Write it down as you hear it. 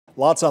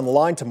Lots on the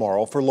line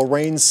tomorrow for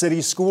Lorain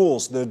City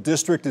Schools. The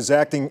district is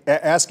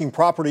asking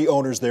property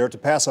owners there to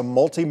pass a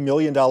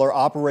multi-million-dollar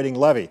operating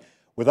levy.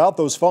 Without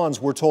those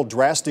funds, we're told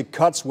drastic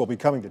cuts will be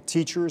coming to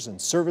teachers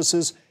and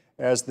services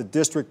as the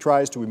district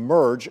tries to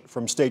emerge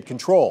from state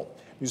control.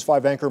 News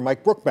 5 anchor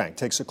Mike Brookbank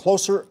takes a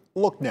closer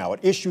look now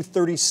at issue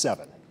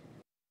 37.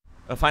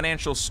 A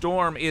financial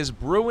storm is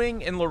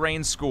brewing in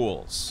Lorain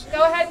schools.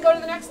 Go ahead and go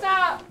to the next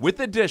stop. With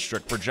the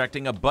district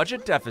projecting a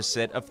budget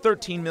deficit of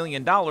 $13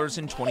 million in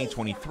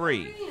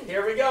 2023.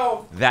 Here we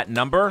go. That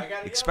number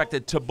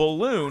expected to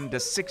balloon to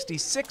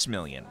 $66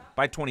 million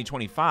by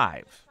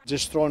 2025.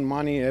 Just throwing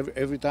money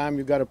every time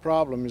you got a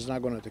problem is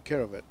not going to take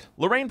care of it.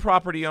 Lorain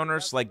property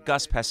owners like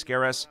Gus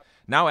Pescaris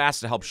now asked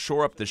to help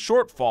shore up the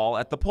shortfall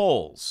at the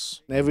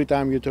polls. Every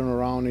time you turn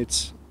around,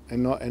 it's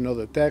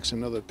another tax,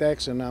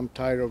 and I'm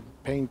tired of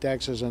paying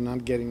taxes and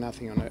not getting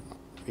nothing on it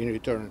in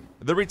return.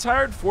 The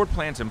retired Ford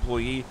plant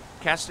employee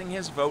casting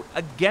his vote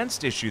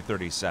against issue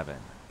 37.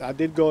 I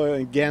did go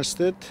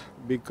against it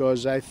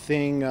because I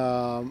think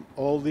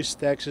all these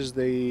taxes,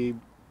 they've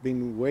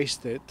been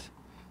wasted.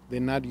 They're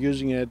not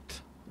using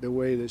it the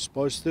way they're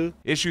supposed to.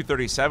 Issue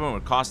 37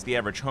 would cost the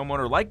average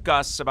homeowner like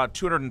Gus about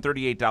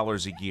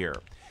 $238 a year.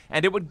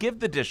 And it would give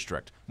the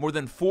district more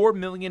than $4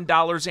 million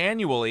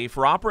annually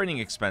for operating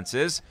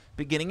expenses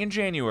beginning in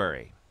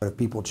January. If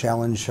people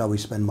challenge how we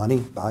spend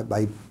money,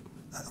 I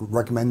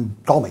recommend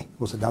call me.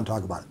 We'll sit down and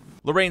talk about it.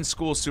 Lorain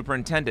School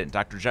Superintendent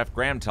Dr. Jeff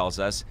Graham tells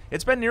us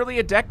it's been nearly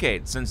a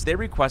decade since they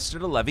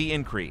requested a levy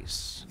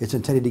increase. It's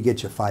intended to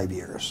get you 5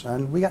 years,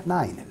 and we got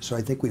 9. So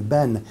I think we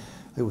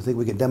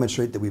can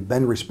demonstrate that we've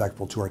been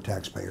respectful to our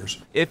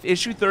taxpayers. If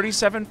issue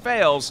 37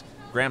 fails,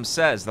 Graham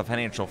says the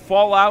financial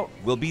fallout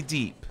will be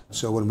deep.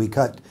 So when we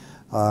cut,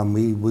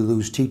 we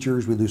lose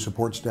teachers, we lose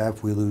support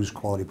staff, we lose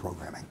quality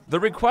programming.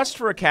 The request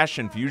for a cash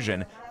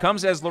infusion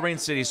comes as Lorain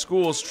City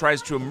Schools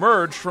tries to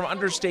emerge from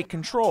under state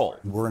control.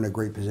 We're in a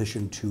great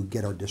position to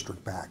get our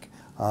district back,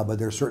 but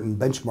there are certain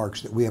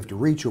benchmarks that we have to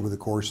reach over the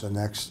course of the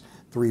next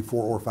 3,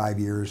 4, or 5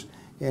 years,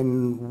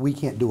 and we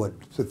can't do it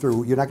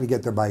through. You're not going to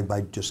get there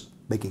by just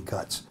making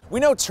cuts. We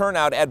know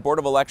turnout at Board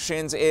of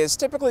Elections is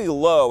typically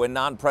low in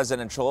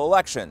non-presidential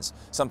elections,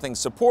 something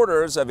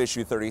supporters of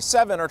issue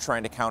 37 are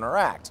trying to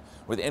counteract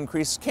with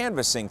increased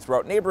canvassing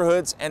throughout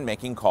neighborhoods and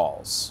making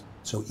calls.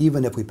 So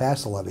even if we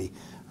pass the levy,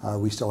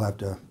 we still have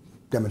to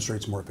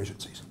demonstrate some more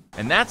efficiencies.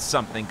 And that's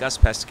something Gus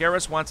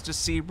Pescaris wants to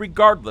see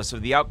regardless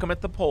of the outcome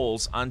at the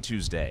polls on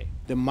Tuesday.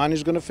 The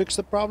money's going to fix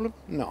the problem?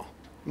 No.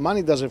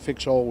 Money doesn't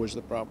fix always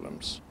the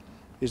problems.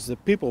 It's the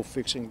people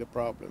fixing the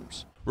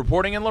problems.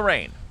 Reporting in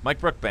Lorain, Mike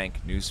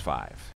Brookbank, News 5.